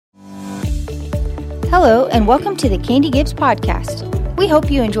Hello, and welcome to the Candy Gibbs podcast. We hope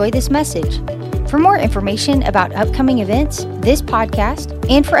you enjoy this message. For more information about upcoming events, this podcast,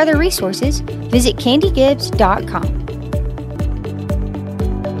 and for other resources, visit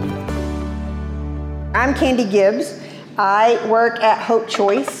candygibbs.com. I'm Candy Gibbs. I work at Hope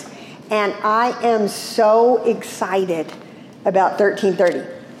Choice, and I am so excited about 1330.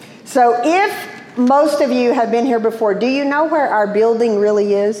 So if most of you have been here before, do you know where our building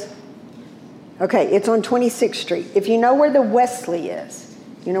really is? Okay, it's on 26th Street. If you know where the Wesley is,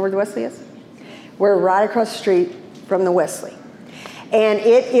 you know where the Wesley is? We're right across the street from the Wesley. And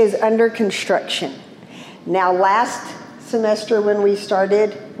it is under construction. Now, last semester when we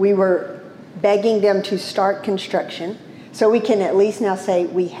started, we were begging them to start construction. So we can at least now say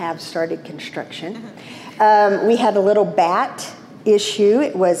we have started construction. We had a little bat issue.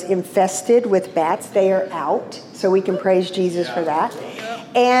 It was infested with bats. They are out. So we can praise Jesus for that.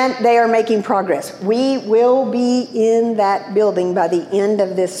 And they are making progress. We will be in that building by the end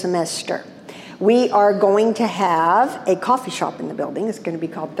of this semester. We are going to have a coffee shop in the building. It's going to be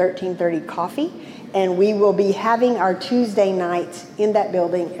called 1330 Coffee. And we will be having our Tuesday nights in that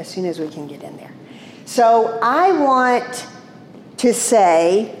building as soon as we can get in there. So I want to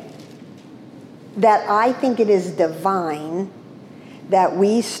say that I think it is divine that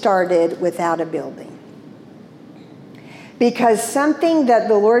we started without a building. Because something that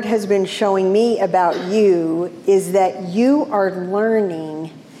the Lord has been showing me about you is that you are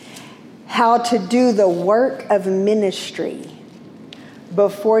learning how to do the work of ministry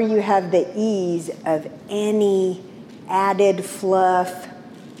before you have the ease of any added fluff.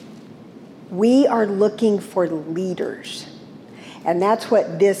 We are looking for leaders. And that's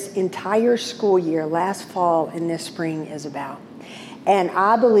what this entire school year, last fall and this spring, is about. And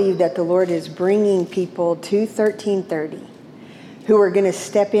I believe that the Lord is bringing people to 1330 who are going to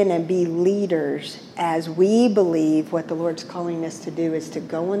step in and be leaders, as we believe what the Lord's calling us to do is to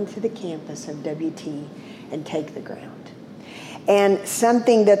go into the campus of WT and take the ground. And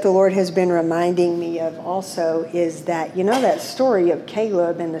something that the Lord has been reminding me of also is that, you know, that story of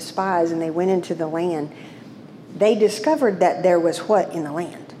Caleb and the spies, and they went into the land. They discovered that there was what in the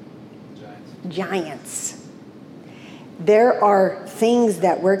land? Giants. There are things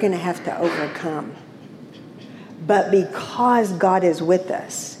that we're going to have to overcome. But because God is with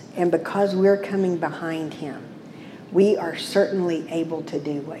us and because we're coming behind him, we are certainly able to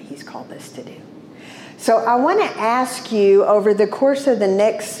do what he's called us to do. So I want to ask you over the course of the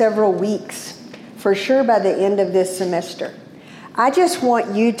next several weeks, for sure by the end of this semester, I just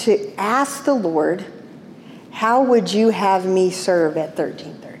want you to ask the Lord, how would you have me serve at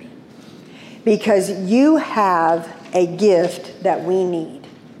 1330? Because you have a gift that we need.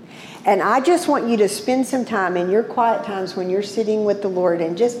 And I just want you to spend some time in your quiet times when you're sitting with the Lord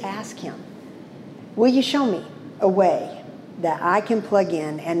and just ask him, will you show me a way that I can plug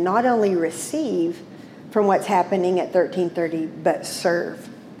in and not only receive from what's happening at 1330, but serve?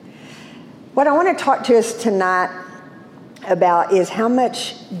 What I want to talk to us tonight about is, how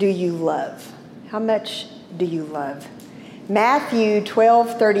much do you love? How much do you love? Matthew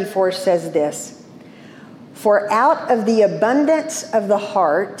 12:34 says this, "For out of the abundance of the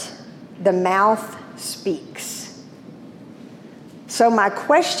heart, the mouth speaks." So my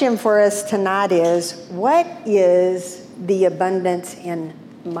question for us tonight is, what is the abundance in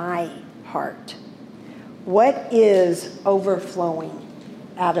my heart? What is overflowing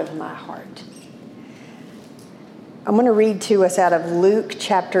out of my heart? I'm going to read to us out of Luke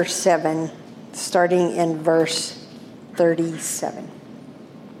chapter 7, starting in verse 37.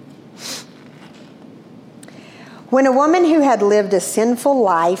 When a woman who had lived a sinful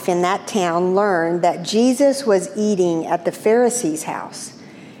life in that town learned that Jesus was eating at the Pharisee's house,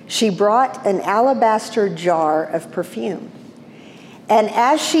 she brought an alabaster jar of perfume. And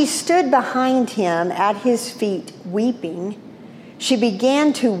as she stood behind him at his feet weeping, she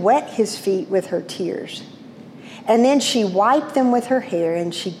began to wet his feet with her tears. And then she wiped them with her hair,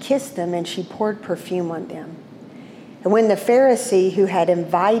 and she kissed them, and she poured perfume on them. And when the Pharisee who had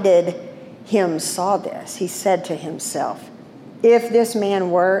invited him saw this, he said to himself, if this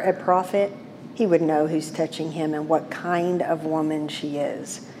man were a prophet, he would know who's touching him and what kind of woman she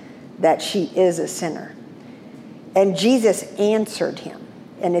is, that she is a sinner. And Jesus answered him.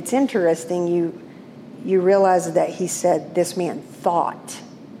 And it's interesting, you realize that he said, this man thought.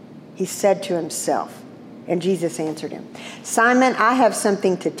 He said to himself, and Jesus answered him, Simon, I have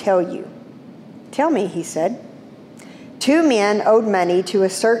something to tell you. Tell me, he said. 2 men owed money to a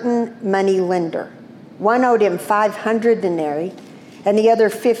certain money lender. One owed him 500 denarii and the other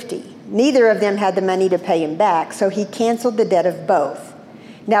 50. Neither of them had the money to pay him back, so he canceled the debt of both.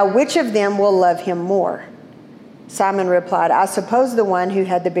 Now, which of them will love him more?" Simon replied, "I suppose the one who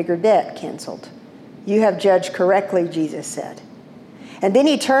had the bigger debt canceled." "You have judged correctly," Jesus said. And then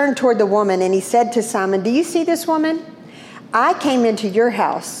he turned toward the woman and he said to Simon, "Do you see this woman? I came into your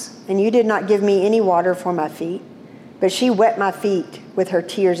house and you did not give me any water for my feet, but she wet my feet with her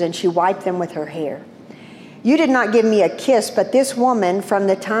tears and she wiped them with her hair. You did not give me a kiss, but this woman from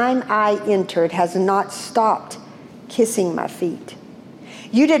the time I entered has not stopped kissing my feet.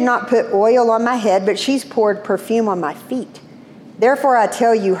 You did not put oil on my head, but she's poured perfume on my feet. Therefore I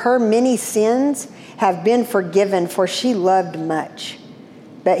tell you, her many sins have been forgiven, for she loved much.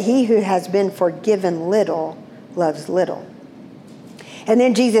 But he who has been forgiven little loves little." And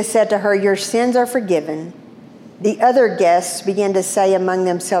then Jesus said to her, "Your sins are forgiven." The other guests began to say among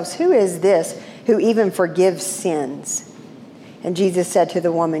themselves, "Who is this who even forgives sins?" And Jesus said to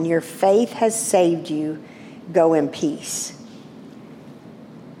the woman, "Your faith has saved you. Go in peace."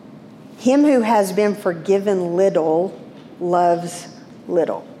 Him who has been forgiven little loves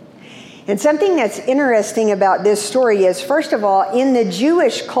little. And something that's interesting about this story is, first of all, in the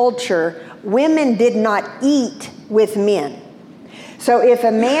Jewish culture, women did not eat with men. So if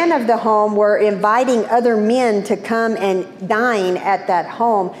a man of the home were inviting other men to come and dine at that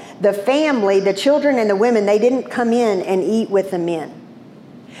home, the family, the children and the women, they didn't come in and eat with the men.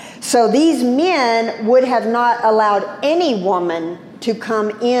 So these men would have not allowed any woman to come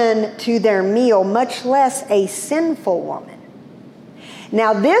in to their meal, much less a sinful woman.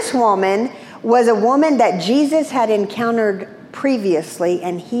 Now this woman was a woman that Jesus had encountered previously,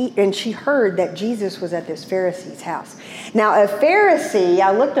 and she heard that Jesus was at this Pharisee's house. Now a Pharisee,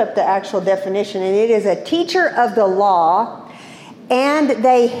 I looked up the actual definition, and it is a teacher of the law, and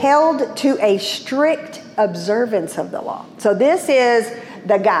they held to a strict observance of the law. So this is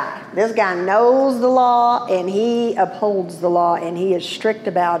the guy. This guy knows the law, and he upholds the law, and he is strict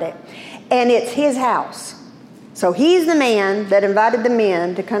about it. And it's his house. So he's the man that invited the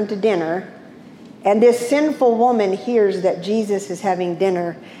men to come to dinner, and this sinful woman hears that Jesus is having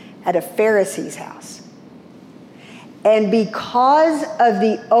dinner at a Pharisee's house. And because of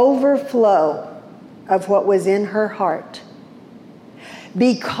the overflow of what was in her heart,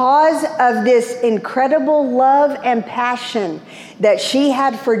 because of this incredible love and passion that she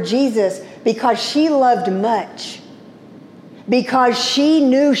had for Jesus, because she loved much, because she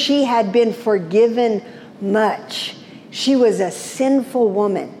knew she had been forgiven much, she was a sinful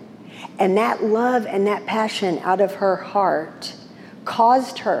woman. And that love and that passion out of her heart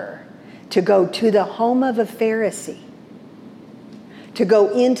caused her to go to the home of a Pharisee, to go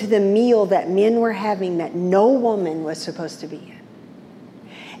into the meal that men were having that no woman was supposed to be in,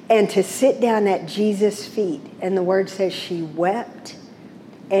 and to sit down at Jesus' feet. And the word says she wept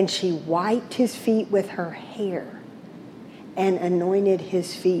and she wiped his feet with her hair and anointed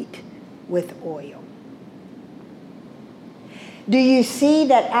his feet with oil. Do you see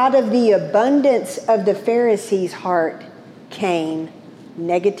that out of the abundance of the Pharisee's heart came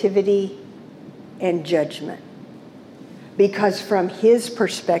negativity and judgment? Because from his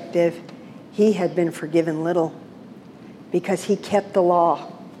perspective, he had been forgiven little because he kept the law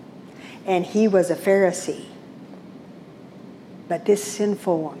and he was a Pharisee. But this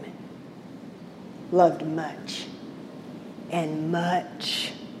sinful woman loved much, and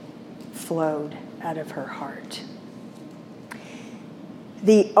much flowed out of her heart.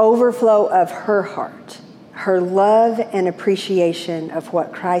 The overflow of her heart, her love and appreciation of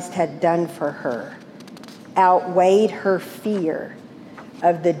what Christ had done for her, outweighed her fear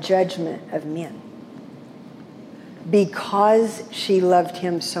of the judgment of men. Because she loved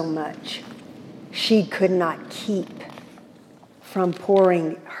him so much, she could not keep from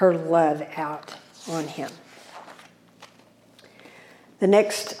pouring her love out on him. The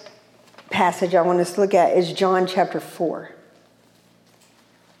next passage I want us to look at is John chapter 4.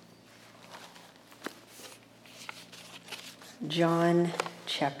 John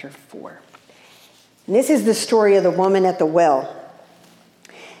chapter 4. And this is the story of the woman at the well.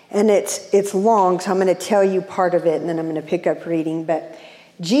 And it's long, so I'm going to tell you part of it, and then I'm going to pick up reading. But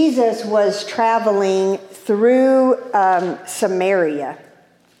Jesus was traveling through Samaria.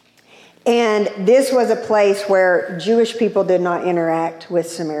 And this was a place where Jewish people did not interact with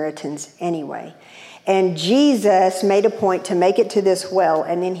Samaritans anyway. And Jesus made a point to make it to this well,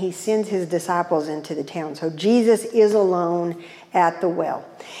 and then he sends his disciples into the town. So Jesus is alone at the well.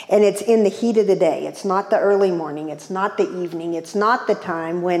 And it's in the heat of the day. It's not the early morning. It's not the evening. It's not the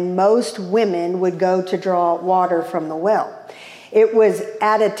time when most women would go to draw water from the well. It was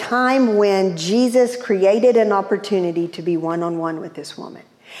at a time when Jesus created an opportunity to be one-on-one with this woman.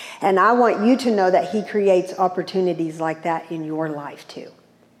 And I want you to know that he creates opportunities like that in your life too.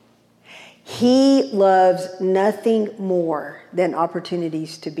 He loves nothing more than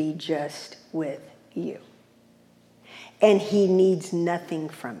opportunities to be just with you. And he needs nothing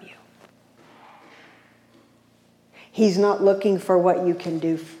from you. He's not looking for what you can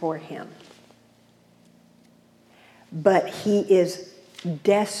do for him. But he is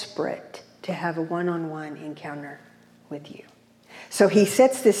desperate to have a one-on-one encounter with you. So he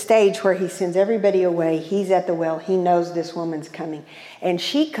sets the stage where he sends everybody away. He's at the well. He knows this woman's coming. And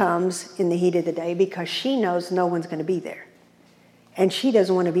she comes in the heat of the day because she knows no one's going to be there. And she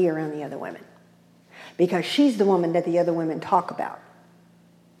doesn't want to be around the other women, because she's the woman that the other women talk about.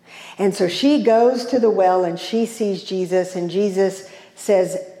 And so she goes to the well and she sees Jesus, and Jesus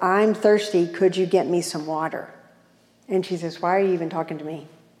says, I'm thirsty. Could you get me some water? And she says, why are you even talking to me?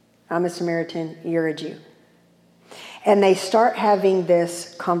 I'm a Samaritan. You're a Jew. And they start having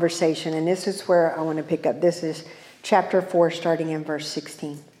this conversation. And this is where I want to pick up. This is chapter 4, starting in verse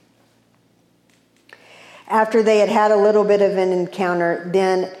 16. After they had had a little bit of an encounter,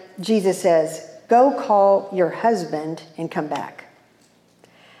 then Jesus says, go call your husband and come back.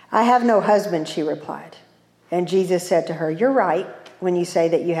 I have no husband, she replied. And Jesus said to her, you're right when you say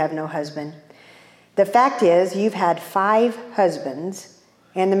that you have no husband. The fact is, you've had 5 husbands,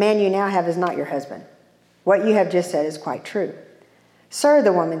 and the man you now have is not your husband. What you have just said is quite true. Sir,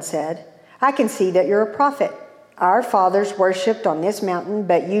 the woman said, I can see that you're a prophet. Our fathers worshipped on this mountain,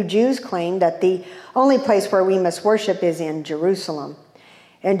 but you Jews claim that the only place where we must worship is in Jerusalem.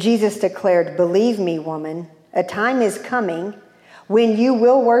 And Jesus declared, believe me, woman, a time is coming when you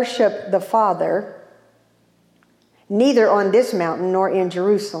will worship the Father, neither on this mountain nor in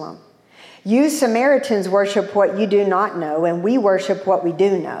Jerusalem. You Samaritans worship what you do not know, and we worship what we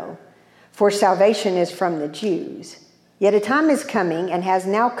do know. For salvation is from the Jews. Yet a time is coming, and has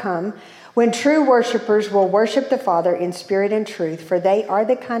now come, when true worshipers will worship the Father in spirit and truth, for they are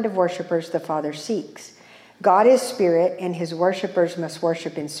the kind of worshipers the Father seeks. God is spirit, and his worshipers must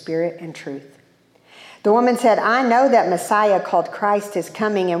worship in spirit and truth. The woman said, I know that Messiah called Christ is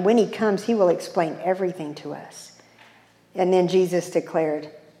coming, and when he comes, he will explain everything to us. And then Jesus declared,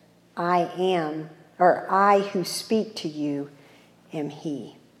 I who speak to you am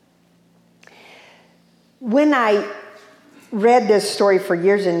he. When I read this story for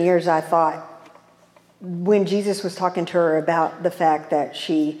years and years, I thought, when Jesus was talking to her about the fact that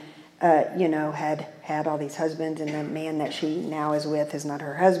she, had all these husbands, and the man that she now is with is not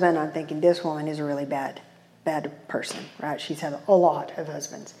her husband, I'm thinking this woman is a really bad person, right? She's had a lot of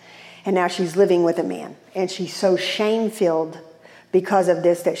husbands. And now she's living with a man. And she's so shame-filled because of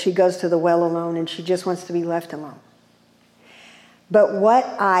this that she goes to the well alone, and she just wants to be left alone. But what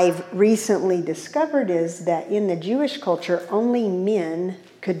I've recently discovered is that in the Jewish culture, only men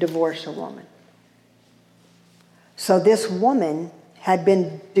could divorce a woman. So this woman had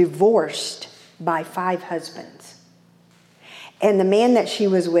been divorced by 5 husbands. And the man that she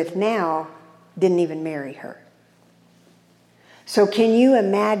was with now didn't even marry her. So can you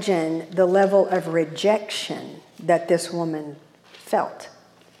imagine the level of rejection that this woman felt?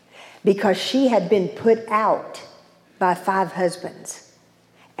 Because she had been put out by 5 husbands,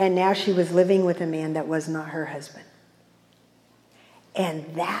 and now she was living with a man that was not her husband. And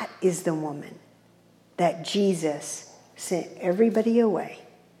that is the woman that Jesus sent everybody away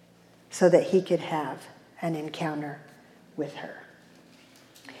so that he could have an encounter with her.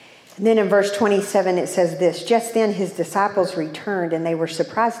 And then in verse 27 it says this, just then his disciples returned, and they were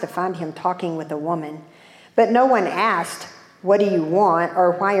surprised to find him talking with a woman. But no one asked, what do you want,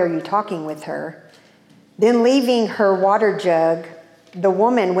 or why are you talking with her? Then leaving her water jug, the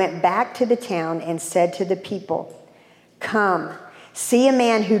woman went back to the town and said to the people, come, see a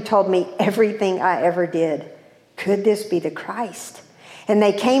man who told me everything I ever did. Could this be the Christ? And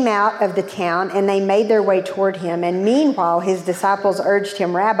they came out of the town, and they made their way toward him. And meanwhile, his disciples urged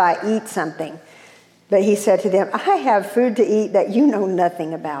him, Rabbi, eat something. But he said to them, I have food to eat that you know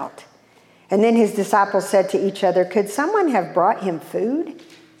nothing about. And then his disciples said to each other, could someone have brought him food?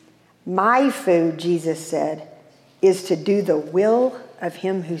 My food, Jesus said, is to do the will of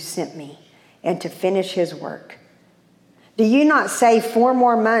him who sent me and to finish his work. Do you not say 4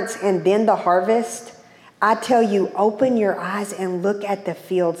 more months and then the harvest? I tell you, open your eyes and look at the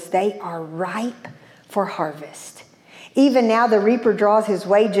fields. They are ripe for harvest. Even now the reaper draws his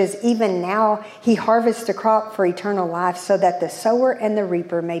wages. Even now he harvests a crop for eternal life, so that the sower and the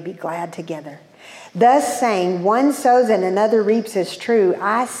reaper may be glad together. Thus saying, one sows and another reaps is true.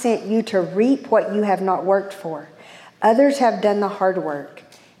 I sent you to reap what you have not worked for. Others have done the hard work,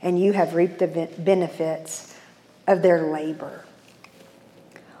 and you have reaped the benefits of their labor.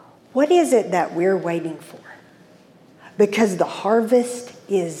 What is it that we're waiting for? Because the harvest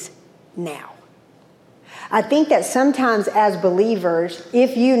is now. I think that sometimes as believers,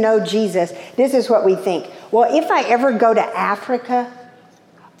 if you know Jesus, this is what we think. Well, if I ever go to Africa,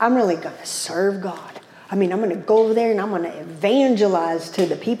 I'm really going to serve God. I'm going to go over there and I'm going to evangelize to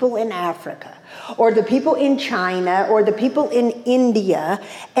the people in Africa or the people in China or the people in India.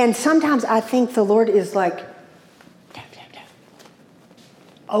 And sometimes I think the Lord is like,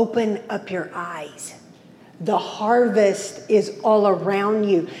 open up your eyes. The harvest is all around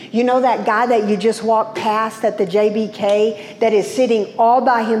you. You know that guy that you just walked past at the JBK that is sitting all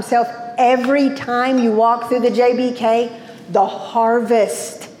by himself every time you walk through the JBK? The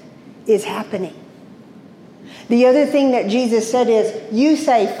harvest is happening. The other thing that Jesus said is, you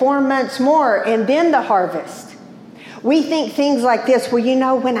say 4 months more and then the harvest. We think things like this,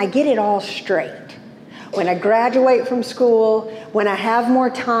 well, when I get it all straight, when I graduate from school, when I have more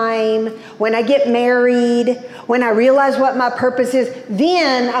time, when I get married, when I realize what my purpose is,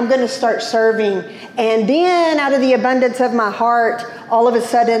 then I'm going to start serving. And then out of the abundance of my heart, all of a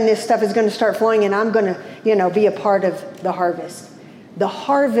sudden this stuff is going to start flowing and I'm going to, be a part of the harvest. The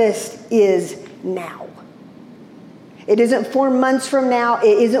harvest is now. It isn't 4 months from now.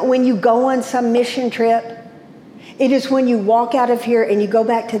 It isn't when you go on some mission trip. It is when you walk out of here and you go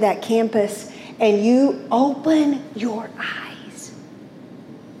back to that campus and you open your eyes,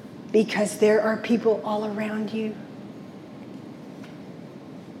 because there are people all around you.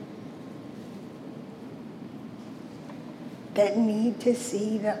 That need to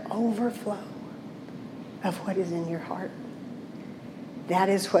see the overflow of what is in your heart. That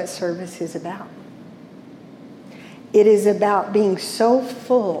is what service is about. It is about being so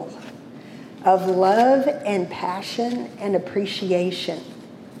full of love and passion and appreciation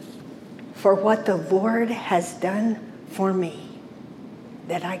for what the Lord has done for me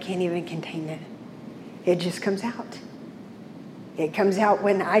that I can't even contain it. It just comes out. It comes out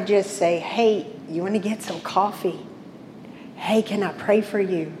when I just say, hey, you want to get some coffee? Hey, can I pray for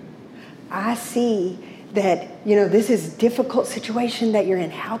you? I see that, this is a difficult situation that you're in.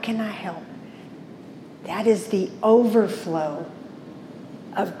 How can I help? That is the overflow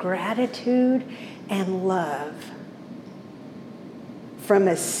of gratitude and love from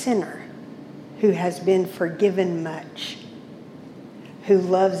a sinner who has been forgiven much, who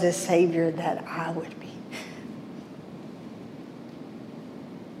loves a Savior that I would be.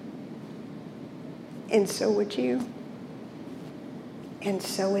 And so would you. And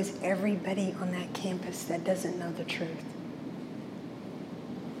so is everybody on that campus that doesn't know the truth.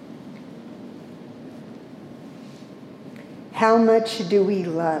 How much do we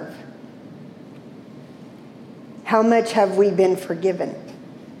love? How much have we been forgiven?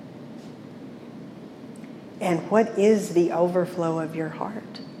 And what is the overflow of your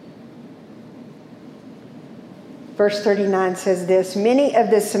heart? Verse 39 says this, many of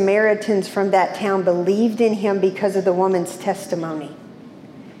the Samaritans from that town believed in him because of the woman's testimony.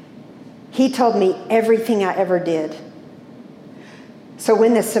 He told me everything I ever did. So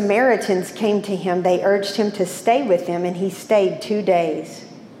when the Samaritans came to him, they urged him to stay with them, and he stayed 2 days.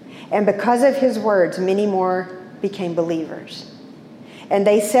 And because of his words, many more became believers. And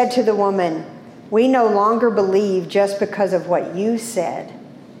they said to the woman, we no longer believe just because of what you said.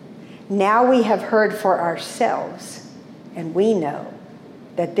 Now we have heard for ourselves, and we know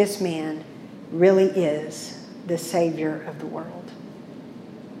that this man really is the Savior of the world.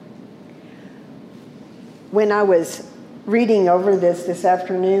 When I was reading over this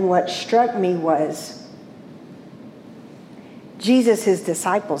afternoon, what struck me was Jesus'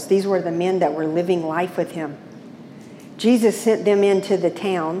 disciples. These were the men that were living life with him. Jesus sent them into the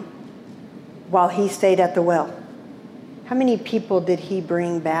town while he stayed at the well. How many people did he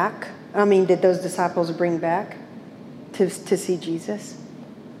bring back? Did those disciples bring back to see Jesus?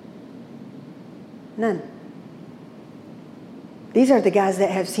 None. These are the guys that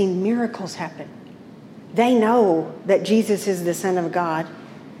have seen miracles happen. They know that Jesus is the Son of God.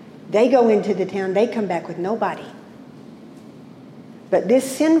 They go into the town, they come back with nobody. But this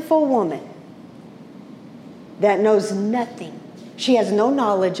sinful woman that knows nothing, she has no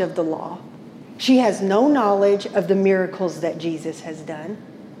knowledge of the law. She has no knowledge of the miracles that Jesus has done.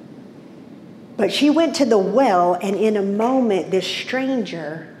 But she went to the well, and in a moment, this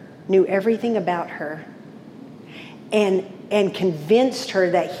stranger knew everything about her and convinced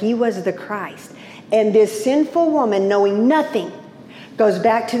her that he was the Christ. And this sinful woman, knowing nothing, goes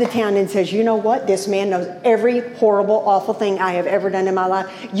back to the town and says, you know what? This man knows every horrible, awful thing I have ever done in my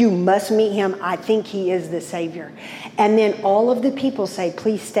life. You must meet him. I think he is the Savior. And then all of the people say,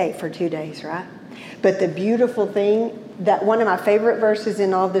 please stay for 2 days, right? But the beautiful thing, that one of my favorite verses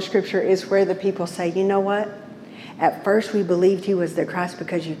in all of the scripture is where the people say, you know what? At first we believed he was the Christ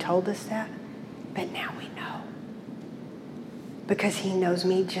because you told us that, but now we know. Because he knows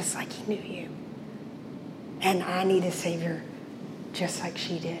me just like he knew you. And I need a Savior just like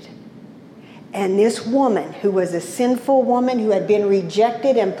she did. And this woman, who was a sinful woman who had been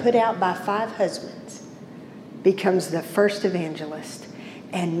rejected and put out by 5 husbands, becomes the first evangelist.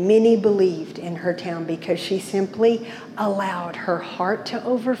 And many believed in her town because she simply allowed her heart to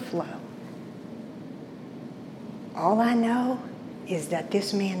overflow. All I know is that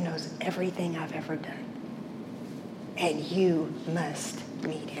this man knows everything I've ever done. And you must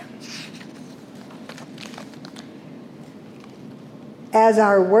meet him. As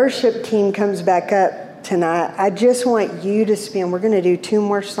our worship team comes back up tonight, I just want you to spend, we're going to do 2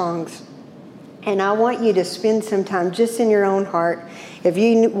 more songs. And I want you to spend some time just in your own heart. If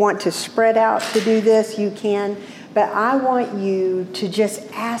you want to spread out to do this, you can. But I want you to just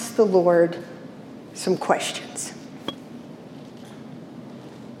ask the Lord some questions.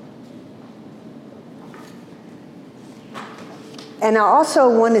 And I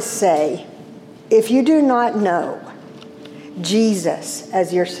also want to say, if you do not know Jesus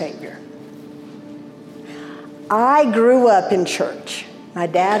as your Savior, I grew up in church. My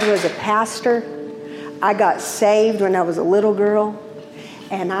dad was a pastor. I got saved when I was a little girl,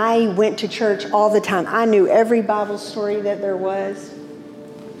 and I went to church all the time. I knew every Bible story that there was.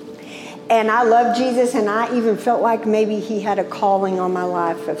 And I loved Jesus, and I even felt like maybe he had a calling on my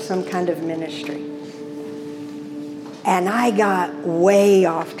life of some kind of ministry. And I got way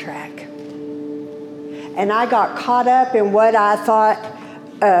off track. And I got caught up in what I thought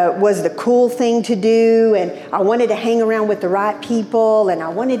was the cool thing to do, and I wanted to hang around with the right people, and I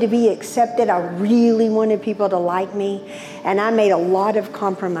wanted to be accepted. I really wanted people to like me, and I made a lot of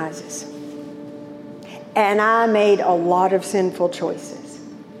compromises. And I made a lot of sinful choices.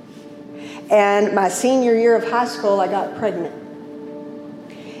 And my senior year of high school, I got pregnant.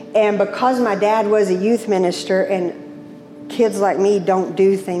 And because my dad was a youth minister, and kids like me don't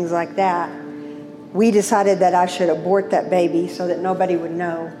do things like that, we decided that I should abort that baby so that nobody would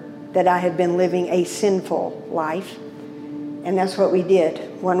know that I had been living a sinful life. And that's what we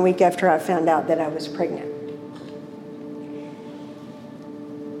did 1 week after I found out that I was pregnant.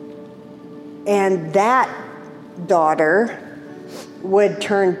 And that daughter would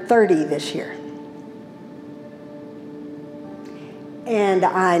turn 30 this year. And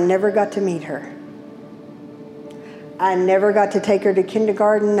I never got to meet her. I never got to take her to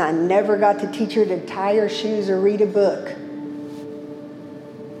kindergarten. I never got to teach her to tie her shoes or read a book.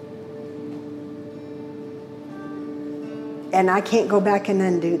 And I can't go back and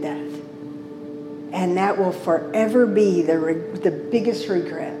undo that. And that will forever be the biggest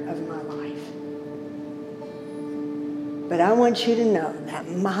regret of my life. But I want you to know that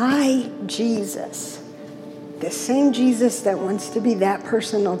my Jesus, the same Jesus that wants to be that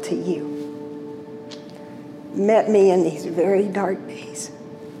personal to you, met me in these very dark days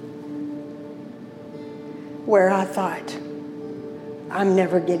where I thought, I'm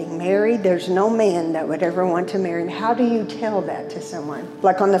never getting married. There's no man that would ever want to marry me. How do you tell that to someone?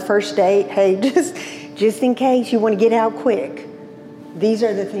 Like on the first date, hey, just in case you want to get out quick, these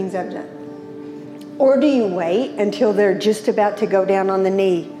are the things I've done. Or do you wait until they're just about to go down on the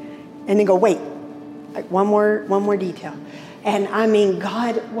knee and then go, wait, like one more detail. And I mean,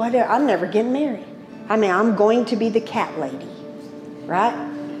 God, I'm never getting married. I mean, I'm going to be the cat lady, right?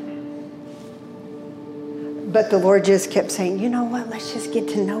 But the Lord just kept saying, you know what? Let's just get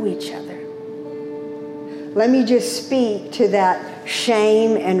to know each other. Let me just speak to that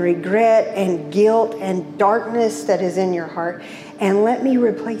shame and regret and guilt and darkness that is in your heart, and let me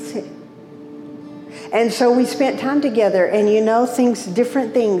replace it. And so we spent time together, and you know,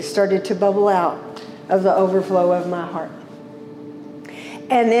 different things started to bubble out of the overflow of my heart.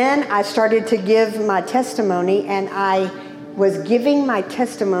 And then I started to give my testimony, and I was giving my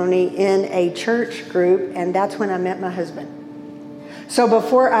testimony in a church group, and that's when I met my husband. So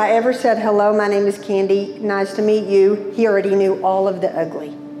before I ever said, hello, my name is Candy, nice to meet you, he already knew all of the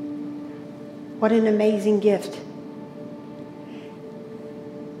ugly. What an amazing gift.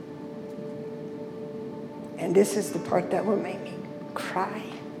 And this is the part that will make me cry.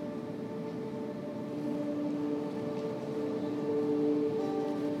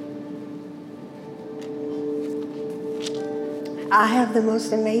 I have the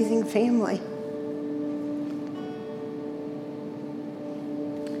most amazing family.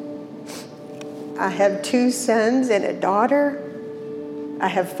 I have 2 sons and a daughter. I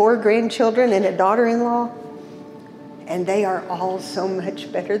have 4 grandchildren and a daughter-in-law. And they are all so much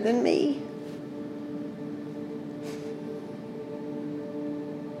better than me.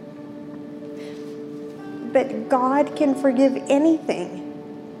 But God can forgive anything.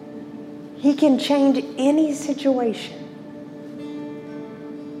 He can change any situation.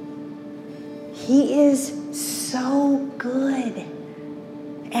 He is so good.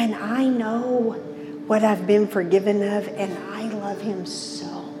 And I know what I've been forgiven of, and I love him so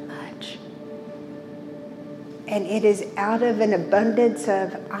much. And it is out of an abundance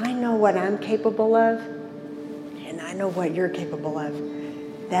of, I know what I'm capable of, and I know what you're capable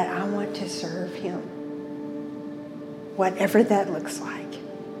of, that I want to serve him. Whatever that looks like.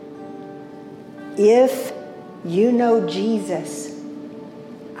 If you know Jesus,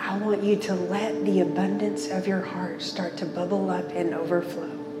 I want you to let the abundance of your heart start to bubble up and overflow.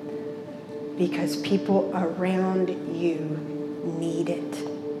 Because people around you need it.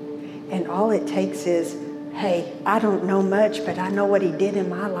 And all it takes is, hey, I don't know much, but I know what he did in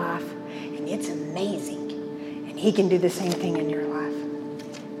my life, and it's amazing. And he can do the same thing in your life.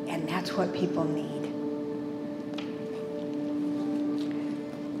 And that's what people need.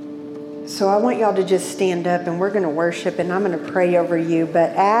 So I want y'all to just stand up, and we're going to worship, and I'm going to pray over you.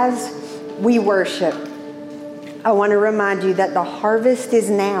 But as we worship, I want to remind you that the harvest is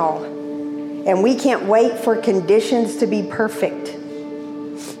now. And we can't wait for conditions to be perfect.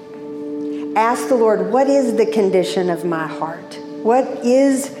 Ask the Lord, what is the condition of my heart? What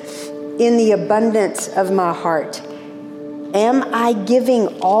is in the abundance of my heart? Am I giving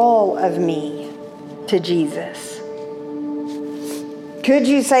all of me to Jesus? Could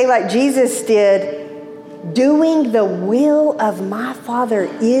you say like Jesus did, doing the will of my Father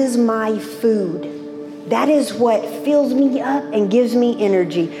is my food. That is what fills me up and gives me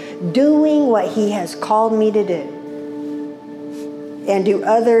energy. Doing what he has called me to do. And do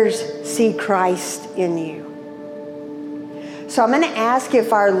others see Christ in you? So I'm going to ask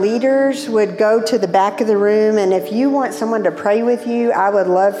if our leaders would go to the back of the room. And if you want someone to pray with you, I would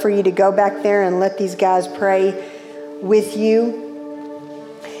love for you to go back there and let these guys pray with you.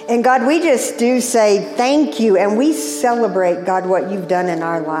 And God, we just do say thank you. And we celebrate, God, what you've done in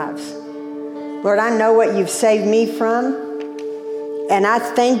our lives. Lord, I know what you've saved me from, and I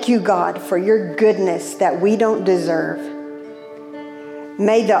thank you, God, for your goodness that we don't deserve.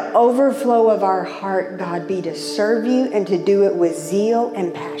 May the overflow of our heart, God, be to serve you and to do it with zeal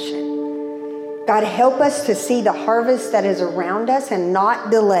and passion. God, help us to see the harvest that is around us and not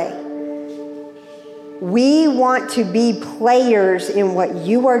delay. We want to be players in what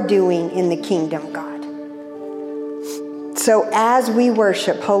you are doing in the kingdom, God. So as we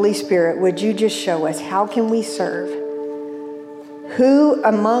worship, Holy Spirit, would you just show us how can we serve? Who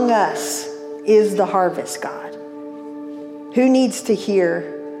among us is the harvest, God? Who needs to hear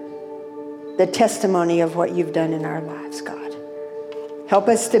the testimony of what you've done in our lives, God? Help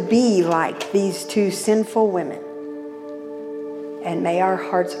us to be like these two sinful women. And may our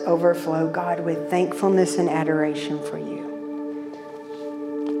hearts overflow, God, with thankfulness and adoration for you.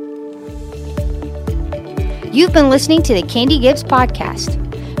 You've been listening to the Candy Gibbs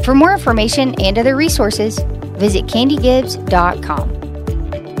Podcast. For more information and other resources, visit candygibbs.com.